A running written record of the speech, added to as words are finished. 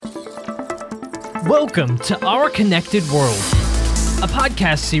Welcome to Our Connected World, a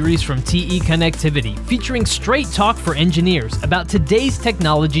podcast series from TE Connectivity featuring straight talk for engineers about today's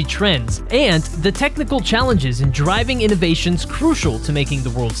technology trends and the technical challenges in driving innovations crucial to making the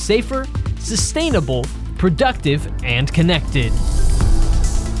world safer, sustainable, productive, and connected.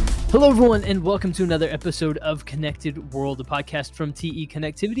 Hello, everyone, and welcome to another episode of Connected World, a podcast from TE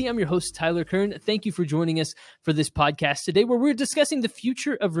Connectivity. I'm your host, Tyler Kern. Thank you for joining us for this podcast today, where we're discussing the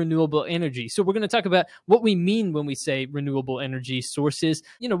future of renewable energy. So we're going to talk about what we mean when we say renewable energy sources,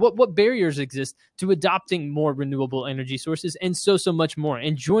 what barriers exist to adopting more renewable energy sources, and so much more.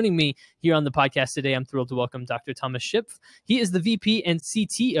 And joining me here on the podcast today, I'm thrilled to welcome Dr. Thomas Schipf. He is the VP and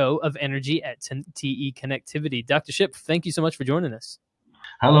CTO of Energy at TE Connectivity. Dr. Schipf, thank you so much for joining us.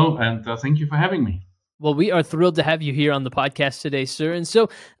 Hello, and thank you for having me. Well, we are thrilled to have you here on the podcast today, sir. And so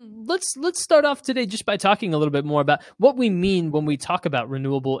let's start off today just by talking a little bit more about what we mean when we talk about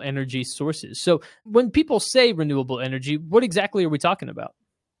renewable energy sources. So when people say renewable energy, what exactly are we talking about?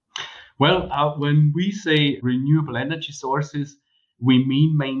 Well, when we say renewable energy sources, we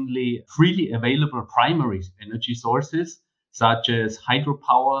mean mainly freely available primary energy sources, such as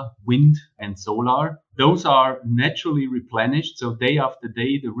hydropower, wind, and solar. Those are naturally replenished, so day after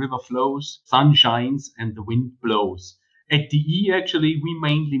day the river flows, sun shines, and the wind blows. At TE, actually, we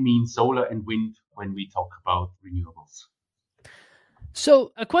mainly mean solar and wind when we talk about renewables.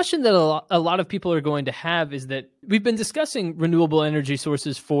 So a question that a lot of people are going to have is that we've been discussing renewable energy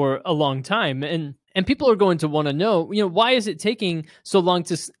sources for a long time, and people are going to want to know, why is it taking so long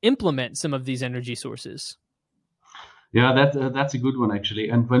to implement some of these energy sources? Yeah, that's a good one, actually.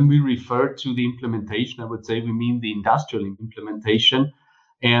 And when we refer to the implementation, I would say we mean the industrial implementation.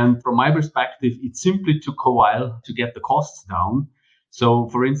 And from my perspective, it simply took a while to get the costs down. So,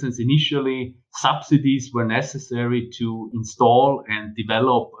 for instance, initially, subsidies were necessary to install and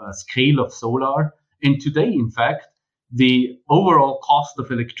develop a scale of solar. And today, in fact, the overall cost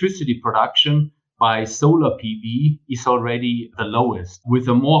of electricity production by solar PV is already the lowest, with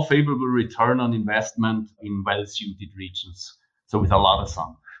a more favorable return on investment in well-suited regions, so with a lot of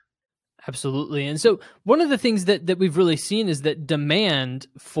sun. Absolutely. And so one of the things that we've really seen is that demand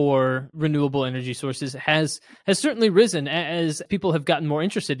for renewable energy sources has certainly risen as people have gotten more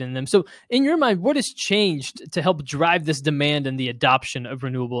interested in them. So in your mind, what has changed to help drive this demand and the adoption of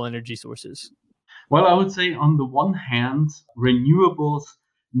renewable energy sources? Well, I would say on the one hand, renewables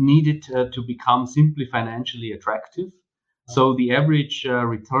needed to become simply financially attractive. So the average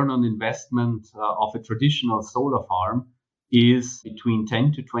return on investment of a traditional solar farm is between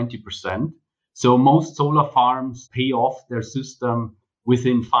 10 to 20%. So most solar farms pay off their system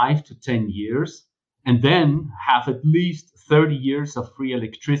within 5 to 10 years and then have at least 30 years of free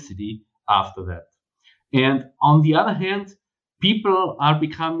electricity after that. And on the other hand, people are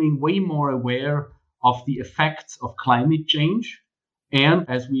becoming way more aware of the effects of climate change. And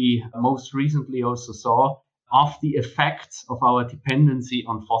as we most recently also saw, of the effects of our dependency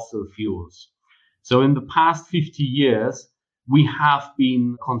on fossil fuels. So in the past 50 years, we have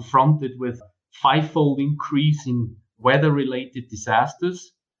been confronted with fivefold increase in weather-related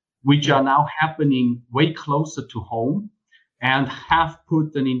disasters, which are now happening way closer to home and have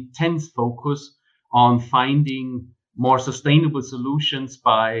put an intense focus on finding more sustainable solutions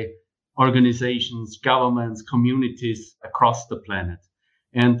by organizations, governments, communities across the planet.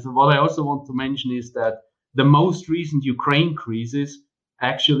 And what I also want to mention is that the most recent Ukraine crisis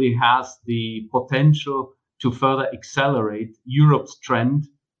actually has the potential to further accelerate Europe's trend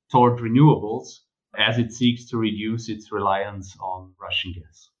toward renewables as it seeks to reduce its reliance on Russian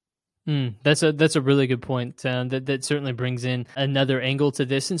gas. That's a really good point. That certainly brings in another angle to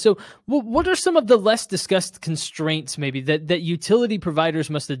this. And so what are some of the less discussed constraints maybe that utility providers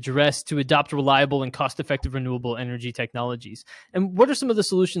must address to adopt reliable and cost-effective renewable energy technologies? And what are some of the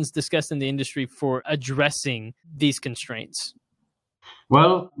solutions discussed in the industry for addressing these constraints?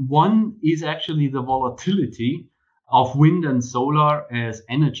 Well, one is actually the volatility of wind and solar as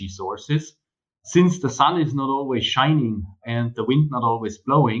energy sources. Since the sun is not always shining and the wind not always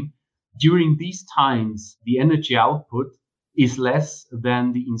blowing, during these times, the energy output is less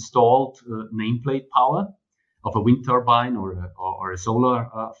than the installed nameplate power of a wind turbine or a solar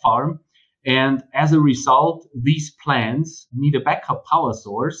farm. And as a result, these plants need a backup power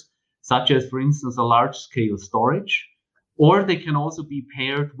source, such as, for instance, a large-scale storage, or they can also be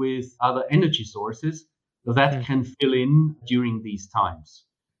paired with other energy sources that can fill in during these times.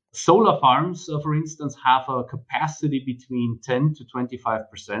 Solar farms, for instance, have a capacity between 10 to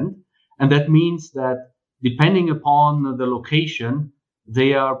 25%. And that means that depending upon the location,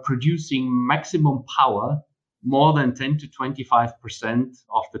 they are producing maximum power more than 10 to 25%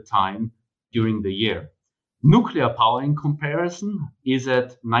 of the time during the year. Nuclear power, in comparison, is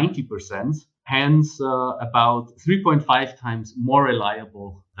at 90%, hence about 3.5 times more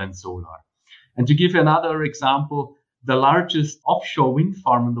reliable than solar. And to give you another example, the largest offshore wind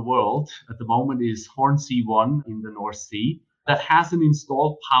farm in the world at the moment is Hornsea 1 in the North Sea that has an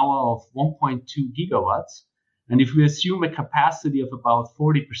installed power of 1.2 gigawatts. And if we assume a capacity of about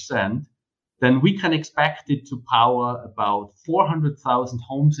 40%, then we can expect it to power about 400,000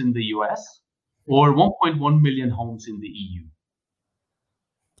 homes in the US or 1.1 million homes in the EU.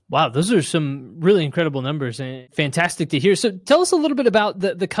 Wow, those are some really incredible numbers and fantastic to hear. So tell us a little bit about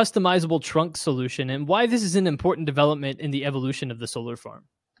the customizable trunk solution and why this is an important development in the evolution of the solar farm.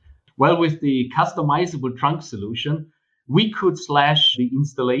 Well, with the customizable trunk solution, we could slash the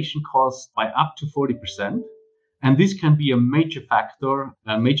installation cost by up to 40%. And this can be a major factor,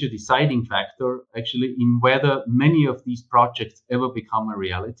 a major deciding factor, actually, in whether many of these projects ever become a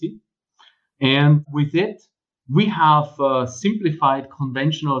reality. And with it, we have simplified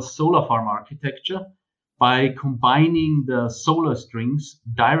conventional solar farm architecture by combining the solar strings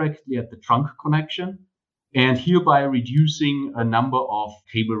directly at the trunk connection and hereby reducing a number of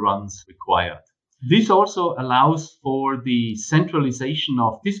cable runs required. This also allows for the centralization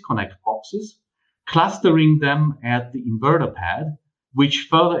of disconnect boxes, clustering them at the inverter pad, which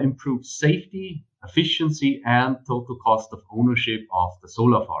further improves safety, efficiency, and total cost of ownership of the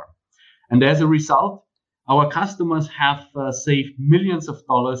solar farm. And as a result, our customers have saved millions of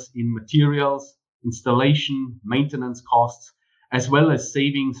dollars in materials, installation, maintenance costs, as well as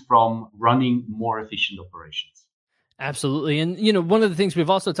savings from running more efficient operations. Absolutely. And, one of the things we've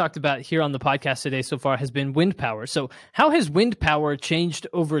also talked about here on the podcast today so far has been wind power. So how has wind power changed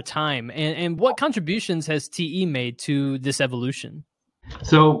over time? And what contributions has TE made to this evolution?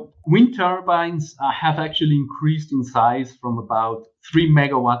 So wind turbines have actually increased in size from about 3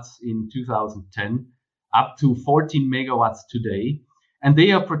 megawatts in 2010 up to 14 megawatts today. And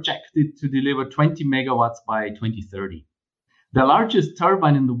they are projected to deliver 20 megawatts by 2030. The largest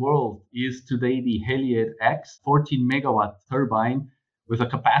turbine in the world is today the Heliade X 14 megawatt turbine with a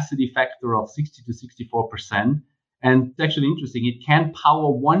capacity factor of 60 to 64%. And it's actually interesting. It can power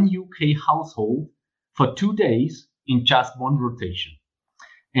one UK household for 2 days in just one rotation.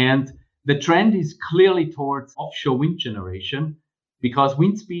 And the trend is clearly towards offshore wind generation because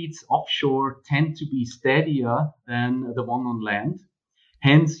wind speeds offshore tend to be steadier than the one on land,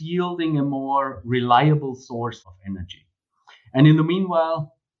 hence yielding a more reliable source of energy. And in the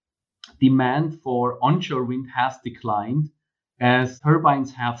meanwhile, demand for onshore wind has declined as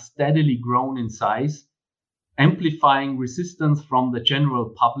turbines have steadily grown in size, amplifying resistance from the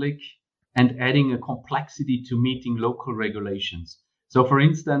general public and adding a complexity to meeting local regulations. So for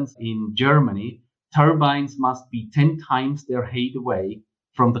instance, in Germany, turbines must be 10 times their height away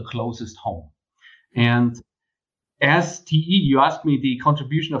from the closest home. And as TE, you asked me the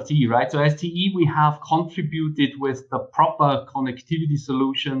contribution of TE, right? So as TE, we have contributed with the proper connectivity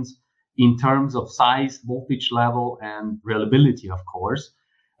solutions in terms of size, voltage level, and reliability, of course.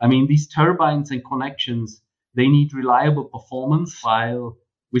 I mean, these turbines and connections, they need reliable performance while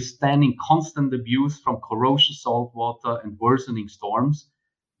withstanding constant abuse from corrosion, salt water, and worsening storms.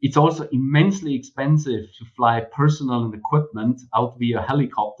 It's also immensely expensive to fly personnel and equipment out via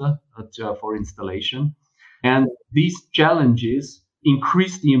helicopter for installation. And these challenges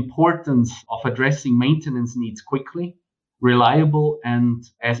increase the importance of addressing maintenance needs quickly, reliable, and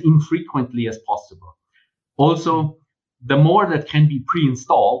as infrequently as possible. Also, the more that can be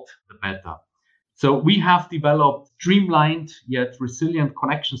pre-installed, the better. So we have developed streamlined yet resilient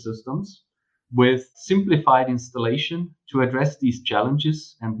connection systems with simplified installation to address these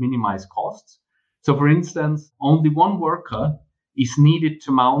challenges and minimize costs. So for instance, only one worker is needed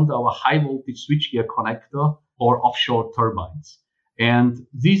to mount our high voltage switchgear connector for offshore turbines. And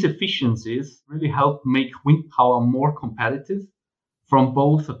these efficiencies really help make wind power more competitive from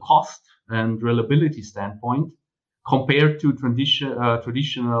both a cost and reliability standpoint compared to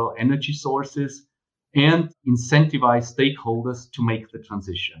traditional energy sources and incentivize stakeholders to make the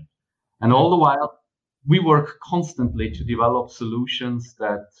transition. And all the while, we work constantly to develop solutions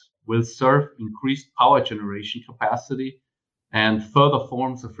that will serve increased power generation capacity and further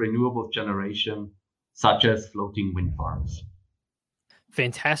forms of renewable generation, such as floating wind farms.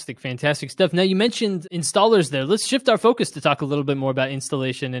 Fantastic stuff. Now, you mentioned installers there. Let's shift our focus to talk a little bit more about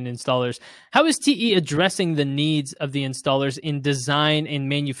installation and installers. How is TE addressing the needs of the installers in design and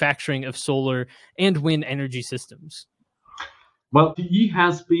manufacturing of solar and wind energy systems? Well, TE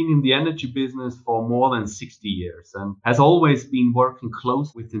has been in the energy business for more than 60 years and has always been working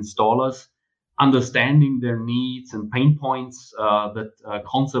close with installers, understanding their needs and pain points, that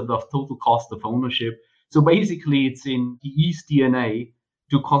concept of total cost of ownership. So basically, it's in TE's DNA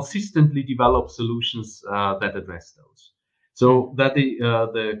to consistently develop solutions that address those. So that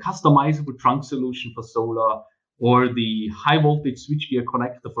the customizable trunk solution for solar or the high voltage switchgear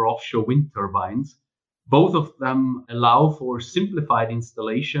connector for offshore wind turbines, both of them allow for simplified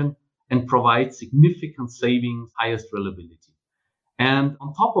installation and provide significant savings, highest reliability. And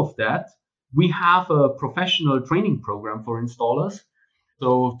on top of that, we have a professional training program for installers.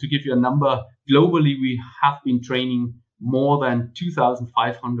 So to give you a number, globally, we have been training more than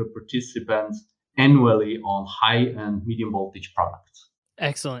 2,500 participants annually on high and medium voltage products.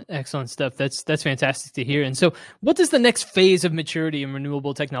 Excellent stuff. That's fantastic to hear. And so what does the next phase of maturity in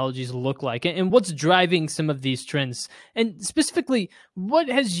renewable technologies look like? And what's driving some of these trends? And specifically, what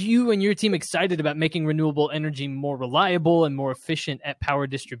has you and your team excited about making renewable energy more reliable and more efficient at power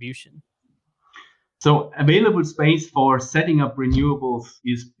distribution? So available space for setting up renewables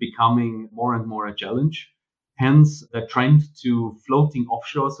is becoming more and more a challenge. Hence, the trend to floating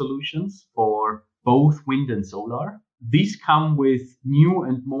offshore solutions for both wind and solar. These come with new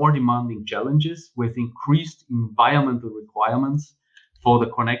and more demanding challenges with increased environmental requirements for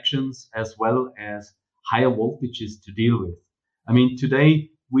the connections as well as higher voltages to deal with. I mean, today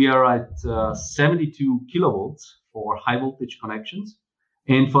we are at 72 kilovolts for high voltage connections.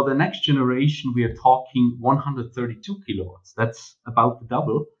 And for the next generation, we are talking 132 kilowatts. That's about the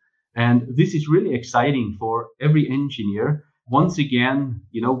double. And this is really exciting for every engineer. Once again,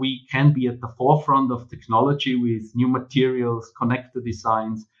 we can be at the forefront of technology with new materials, connector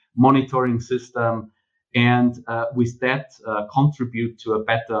designs, monitoring system, and with that contribute to a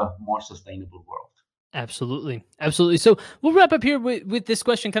better, more sustainable world. Absolutely. So we'll wrap up here with this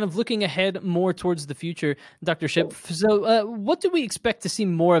question, kind of looking ahead more towards the future, Dr. Shipp. So what do we expect to see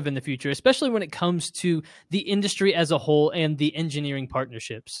more of in the future, especially when it comes to the industry as a whole and the engineering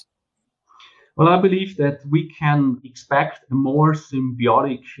partnerships? Well, I believe that we can expect a more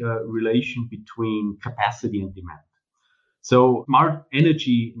symbiotic relation between capacity and demand. So smart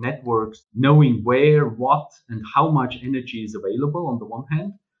energy networks, knowing where, what, and how much energy is available on the one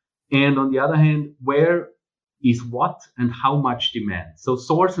hand, and on the other hand, where is what and how much demand. So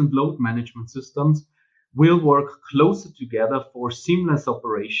source and load management systems will work closer together for seamless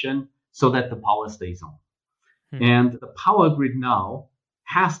operation so that the power stays on. And the power grid now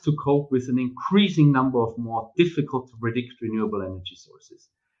has to cope with an increasing number of more difficult to predict renewable energy sources.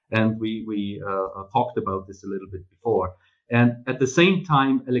 And we talked about this a little bit before. And at the same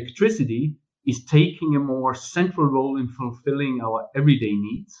time, electricity is taking a more central role in fulfilling our everyday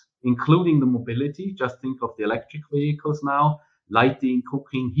needs, including the mobility. Just think of the electric vehicles now, lighting,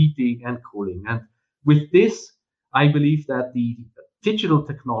 cooking, heating, and cooling. And with this, I believe that the digital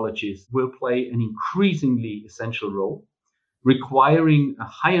technologies will play an increasingly essential role, requiring a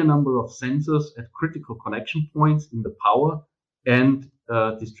higher number of sensors at critical connection points in the power and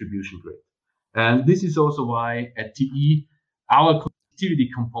distribution grid. And this is also why at TE, our connectivity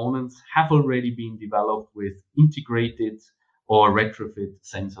components have already been developed with integrated or retrofit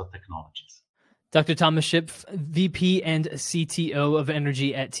sensor technologies. Dr. Thomas Shipp, VP and CTO of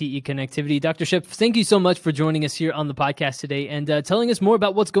Energy at TE Connectivity. Dr. Shipp, thank you so much for joining us here on the podcast today and telling us more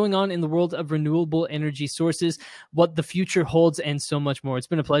about what's going on in the world of renewable energy sources, what the future holds, and so much more. It's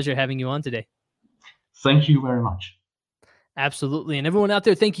been a pleasure having you on today. Thank you very much. Absolutely. And everyone out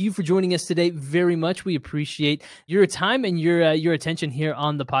there, thank you for joining us today very much. We appreciate your time and your attention here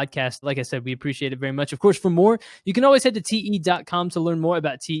on the podcast. Like I said, we appreciate it very much. Of course, for more, you can always head to te.com to learn more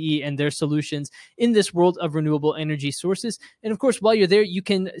about TE and their solutions in this world of renewable energy sources. And of course, while you're there, you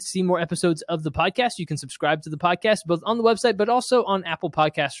can see more episodes of the podcast. You can subscribe to the podcast, both on the website, but also on Apple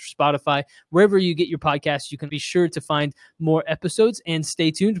Podcasts or Spotify. Wherever you get your podcasts, you can be sure to find more episodes and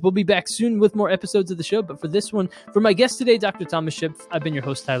stay tuned. We'll be back soon with more episodes of the show. But for this one, for my guest today, Dr. Thomas Shipp, I've been your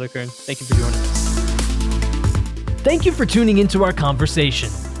host, Tyler Kern. Thank you for joining us. Thank you for tuning into our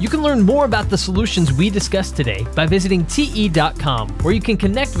conversation. You can learn more about the solutions we discussed today by visiting te.com, where you can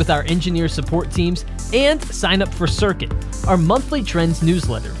connect with our engineer support teams and sign up for Circuit, our monthly trends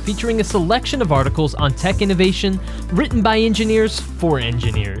newsletter featuring a selection of articles on tech innovation written by engineers for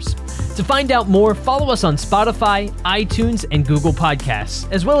engineers. To find out more, follow us on Spotify, iTunes, and Google Podcasts,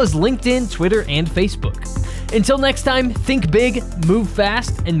 as well as LinkedIn, Twitter, and Facebook. Until next time, think big, move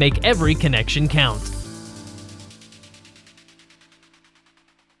fast, and make every connection count.